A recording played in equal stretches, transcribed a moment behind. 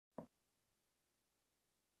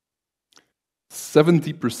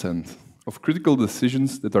70% of critical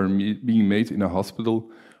decisions that are being made in a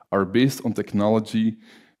hospital are based on technology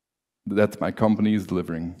that my company is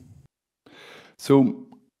delivering. So,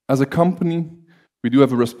 as a company, we do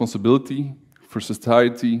have a responsibility for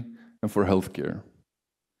society and for healthcare.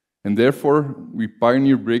 And therefore, we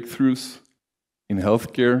pioneer breakthroughs in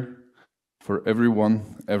healthcare for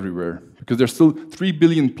everyone, everywhere. Because there's still 3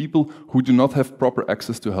 billion people who do not have proper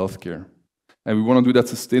access to healthcare. And we want to do that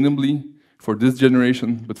sustainably for this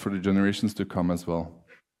generation, but for the generations to come as well.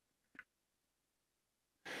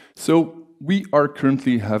 So, we are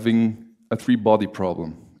currently having a three-body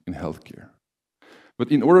problem in healthcare.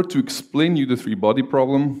 But in order to explain you the three-body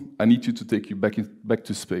problem, I need you to take you back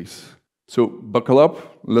to space. So, buckle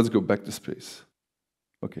up, let's go back to space.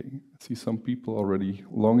 Okay, I see some people already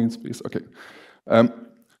long in space. Okay.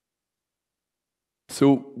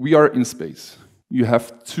 So, we are in space. You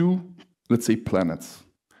have two, let's say, planets.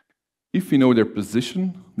 If we know their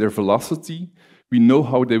position, their velocity, we know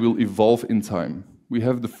how they will evolve in time. We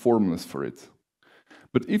have the formulas for it.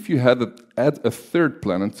 But if you add a third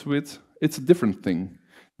planet to it, it's a different thing.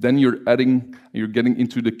 Then you're getting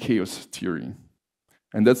into the chaos theory.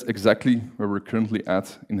 And that's exactly where we're currently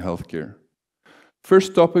at in healthcare.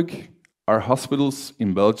 First topic, our hospitals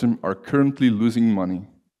in Belgium are currently losing money.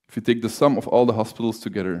 If you take the sum of all the hospitals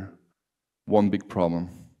together, one big problem.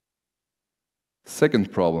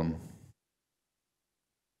 Second problem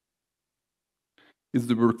is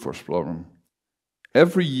the workforce problem.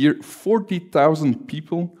 Every year, 40,000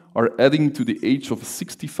 people are adding to the age of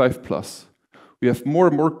 65 plus. We have more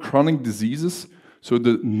and more chronic diseases, so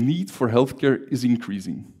the need for healthcare is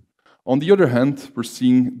increasing. On the other hand, we're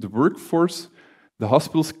seeing the workforce, the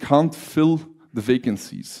hospitals can't fill the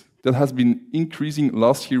vacancies. That has been increasing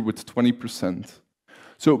last year with 20%.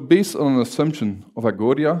 So based on an assumption of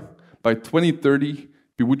Agoria, by 2030,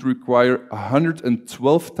 we would require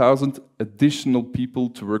 112,000 additional people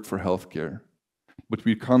to work for healthcare. But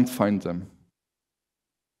we can't find them.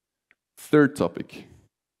 Third topic,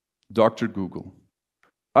 Dr. Google.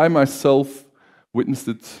 I myself witnessed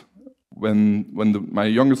it when my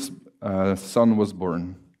youngest son was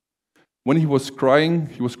born. When he was crying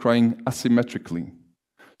asymmetrically.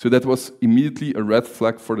 So that was immediately a red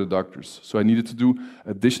flag for the doctors. So I needed to do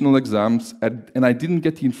additional exams, and I didn't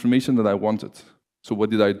get the information that I wanted. So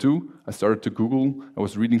what did I do? I started to Google, I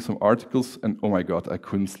was reading some articles, and oh my God, I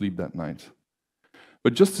couldn't sleep that night.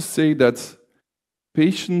 But just to say that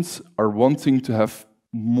patients are wanting to have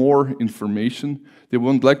more information, they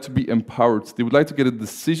would like to be empowered, they would like to get a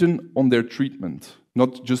decision on their treatment,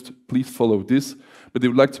 not just please follow this, but they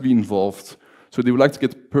would like to be involved. So they would like to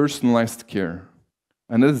get personalized care.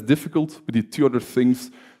 And that is difficult with the two other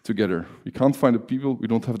things together. We can't find the people, we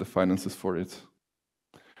don't have the finances for it.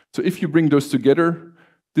 So if you bring those together,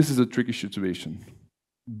 this is a tricky situation.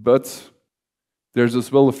 But there's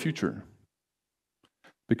as well a future.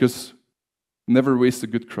 Because never waste a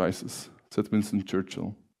good crisis, said Winston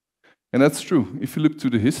Churchill. And that's true. If you look to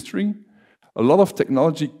the history, a lot of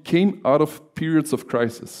technology came out of periods of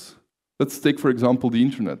crisis. Let's take, for example, the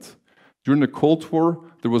internet. During the Cold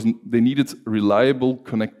War, they needed reliable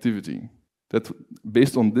connectivity. That,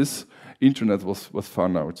 based on this, internet was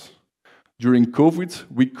found out. During COVID,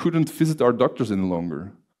 we couldn't visit our doctors any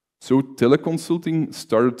longer. So teleconsulting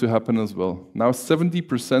started to happen as well. Now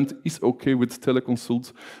 70% is okay with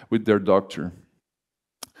teleconsult with their doctor.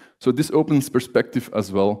 So this opens perspective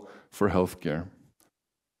as well for healthcare,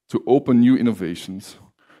 to open new innovations.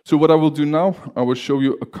 So what I will do now, I will show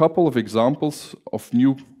you a couple of examples of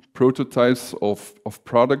new prototypes of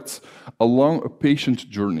products along a patient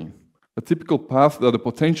journey, a typical path that a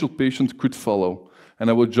potential patient could follow. And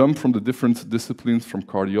I will jump from the different disciplines from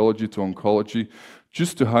cardiology to oncology,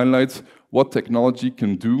 just to highlight what technology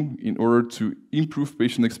can do in order to improve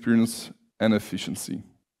patient experience and efficiency.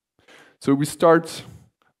 So we start,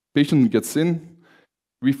 patient gets in,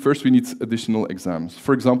 we need additional exams.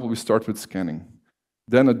 For example, we start with scanning.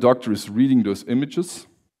 Then a doctor is reading those images.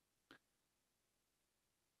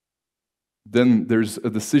 Then there's a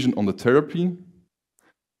decision on the therapy.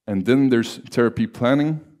 And then there's therapy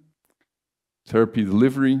planning, therapy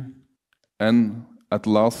delivery, and at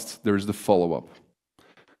last, there's the follow-up.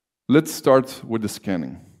 Let's start with the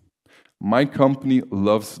scanning. My company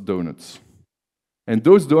loves donuts. And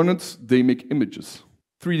those donuts, they make images,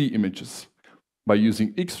 3D images, by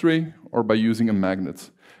using X-ray or by using a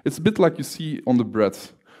magnet. It's a bit like you see on the bread.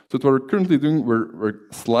 So what we're currently doing, we're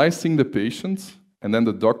slicing the patient, and then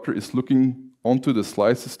the doctor is looking onto the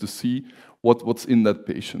slices to see what's in that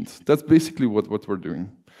patient. That's basically what we're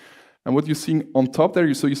doing. And what you're seeing on top there,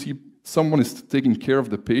 you see someone is taking care of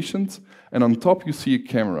the patient, and on top you see a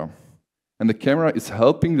camera. And the camera is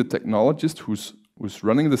helping the technologist who's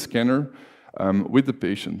running the scanner with the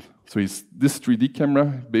patient. So this 3D camera,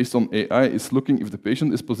 based on AI, is looking if the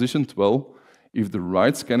patient is positioned well, if the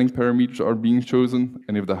right scanning parameters are being chosen,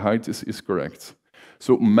 and if the height is correct.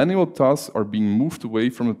 So manual tasks are being moved away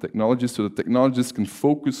from the technologist so the technologist can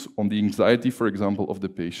focus on the anxiety, for example, of the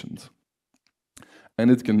patient. And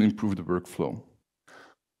it can improve the workflow.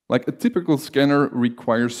 Like a typical scanner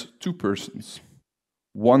requires 2 persons.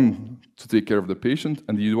 One to take care of the patient,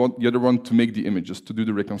 and the other one to make the images, to do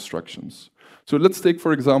the reconstructions. So let's take,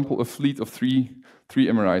 for example, a fleet of three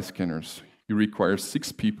MRI scanners. You require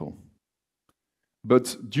 6 people.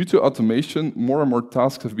 But due to automation, more and more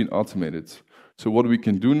tasks have been automated. So what we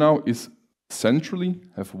can do now is centrally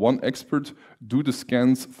have one expert do the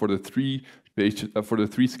scans for the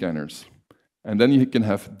 3 scanners. And then you can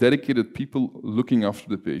have dedicated people looking after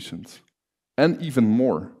the patient. And even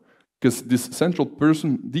more, because this central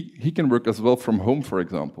person, he can work as well from home, for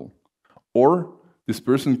example. Or this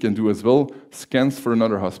person can do as well scans for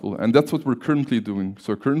another hospital. And that's what we're currently doing.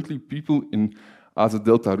 So currently people in AZ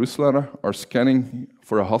Delta Roeselare are scanning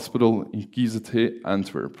for a hospital in KZH,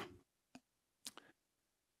 Antwerp.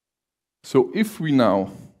 So if we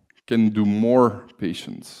now can do more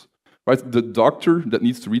patients, right? The doctor that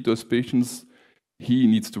needs to read those patients, he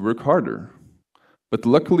needs to work harder. But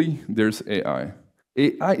luckily, there's AI.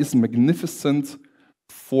 AI is magnificent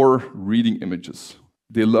for reading images.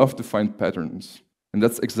 They love to find patterns. And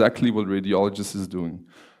that's exactly what radiologist is doing.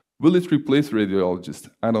 Will it replace radiologist?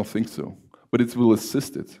 I don't think so. But it will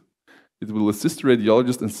assist it. It will assist the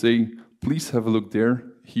radiologist and say, please have a look there.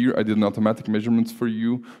 Here I did an automatic measurements for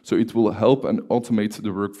you. So it will help and automate the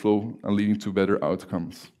workflow and leading to better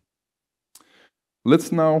outcomes.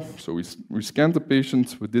 Let's now, so we scanned the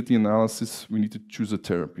patient, we did the analysis, we need to choose a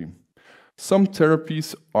therapy. Some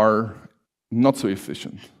therapies are not so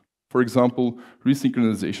efficient. For example,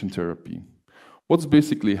 resynchronization therapy. What's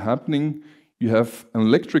basically happening, you have an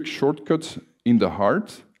electric shortcut in the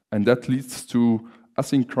heart, and that leads to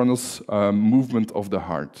asynchronous movement of the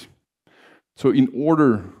heart. So in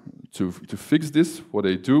order to fix this, what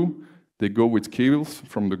they do, they go with cables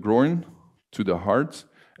from the groin to the heart,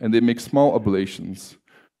 and they make small ablations.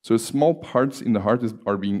 So small parts in the heart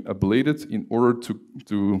are being ablated in order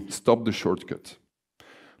to stop the shortcut.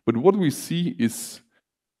 But what we see is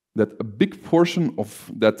that a big portion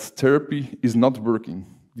of that therapy is not working.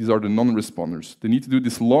 These are the non-responders. They need to do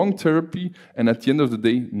this long therapy, and at the end of the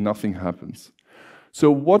day, nothing happens. So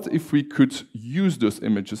what if we could use those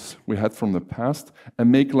images we had from the past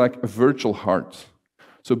and make like a virtual heart?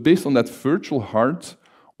 So based on that virtual heart,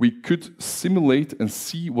 we could simulate and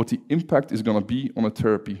see what the impact is going to be on a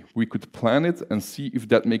therapy. We could plan it and see if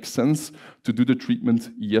that makes sense to do the treatment,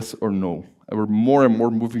 yes or no. And we're more and more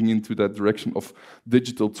moving into that direction of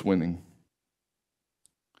digital twinning.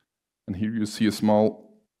 And here you see a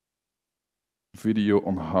small video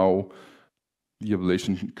on how the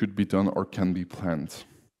ablation could be done or can be planned.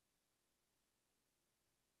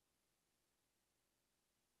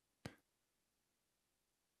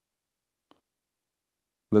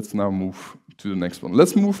 Let's now move to the next one.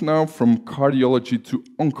 Let's move now from cardiology to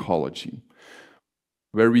oncology,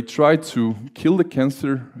 where we try to kill the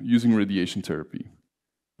cancer using radiation therapy.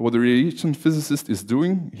 What the radiation physicist is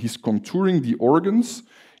doing, he's contouring the organs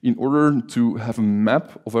in order to have a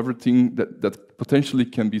map of everything that potentially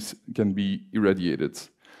can be irradiated.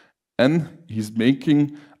 And he's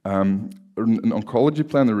making an oncology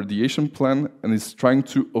plan, a radiation plan, and is trying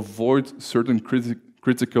to avoid certain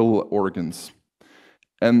critical organs.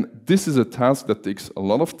 And this is a task that takes a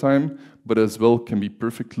lot of time, but as well can be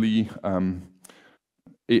perfectly,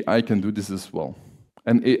 AI can do this as well.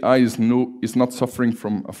 And AI is not suffering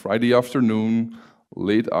from a Friday afternoon,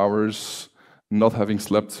 late hours, not having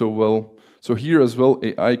slept so well. So here as well,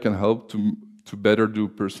 AI can help to better do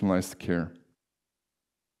personalized care.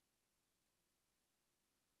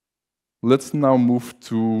 Let's now move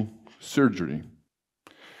to surgery.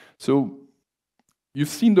 So you've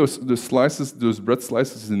seen those bread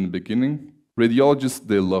slices in the beginning. Radiologists,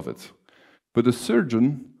 they love it. But the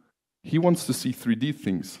surgeon, he wants to see 3D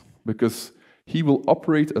things because he will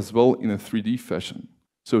operate as well in a 3D fashion,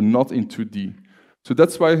 so not in 2D. So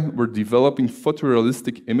that's why we're developing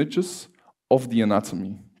photorealistic images of the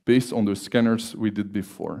anatomy based on the scanners we did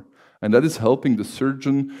before. And that is helping the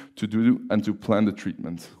surgeon to do and to plan the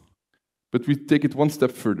treatment. But we take it one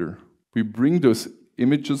step further. We bring those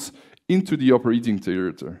images into the operating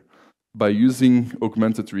theater by using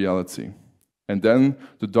augmented reality. And then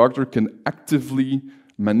the doctor can actively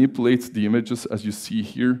manipulate the images, as you see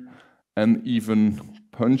here, and even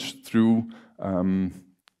punch through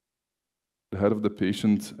the head of the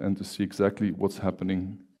patient and to see exactly what's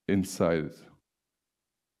happening inside it.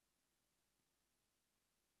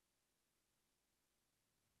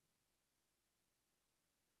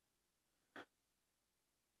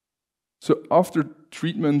 So after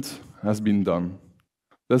treatment has been done,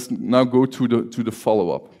 let's now go to the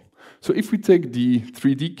follow-up. So if we take the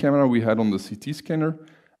 3D camera we had on the CT scanner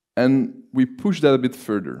and we push that a bit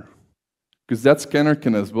further, because that scanner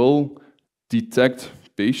can as well detect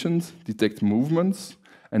patients, detect movements,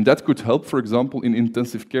 and that could help, for example, in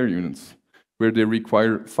intensive care units, where they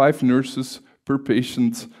require 5 nurses per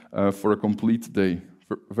patient for a complete day.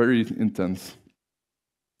 Very intense.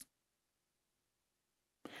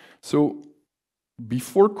 So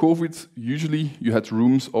before COVID, usually you had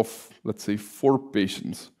rooms of, let's say, 4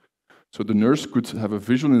 patients. So the nurse could have a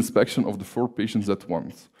visual inspection of the 4 patients at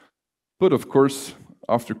once. But of course,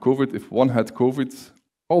 after COVID, if one had COVID,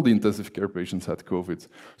 all the intensive care patients had COVID.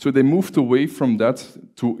 So they moved away from that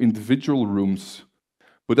to individual rooms.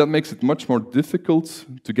 But that makes it much more difficult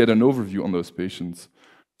to get an overview on those patients.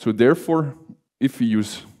 So therefore, if we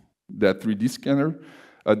use that 3D scanner,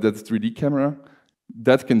 that 3D camera,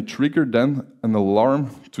 that can trigger then an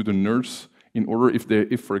alarm to the nurse in order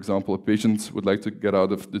if, for example, a patient would like to get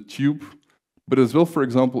out of the tube. But as well, for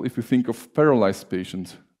example, if you think of paralyzed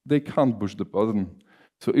patients, they can't push the button.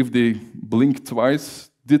 So if they blink twice,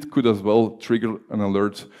 this could as well trigger an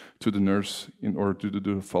alert to the nurse in order to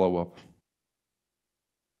do the follow-up.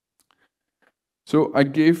 So I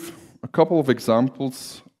gave a couple of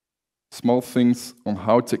examples, small things on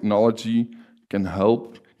how technology can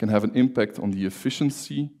help, can have an impact on the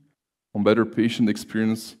efficiency, on better patient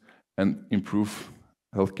experience, and improve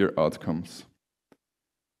healthcare outcomes.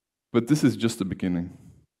 But this is just the beginning.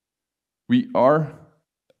 We are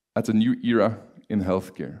at a new era in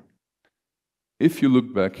healthcare. If you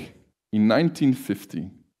look back, in 1950,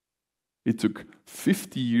 it took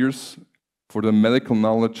 50 years for the medical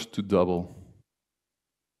knowledge to double.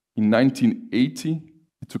 In 1980,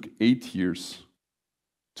 it took 8 years.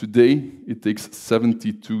 Today, it takes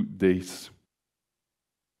 72 days.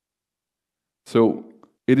 So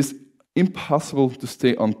it is impossible to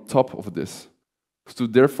stay on top of this. So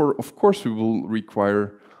therefore, of course, we will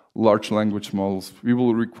require large language models. We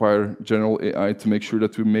will require general AI to make sure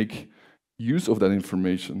that we make use of that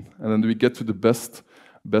information, and then we get to the best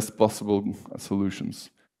possible solutions.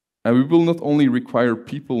 And we will not only require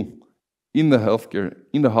people in the healthcare,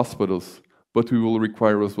 in the hospitals, but we will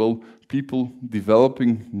require as well people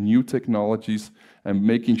developing new technologies and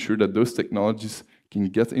making sure that those technologies can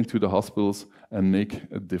get into the hospitals and make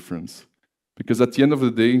a difference. Because at the end of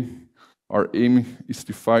the day, our aim is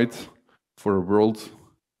to fight for a world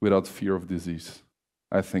without fear of disease.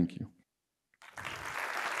 I thank you.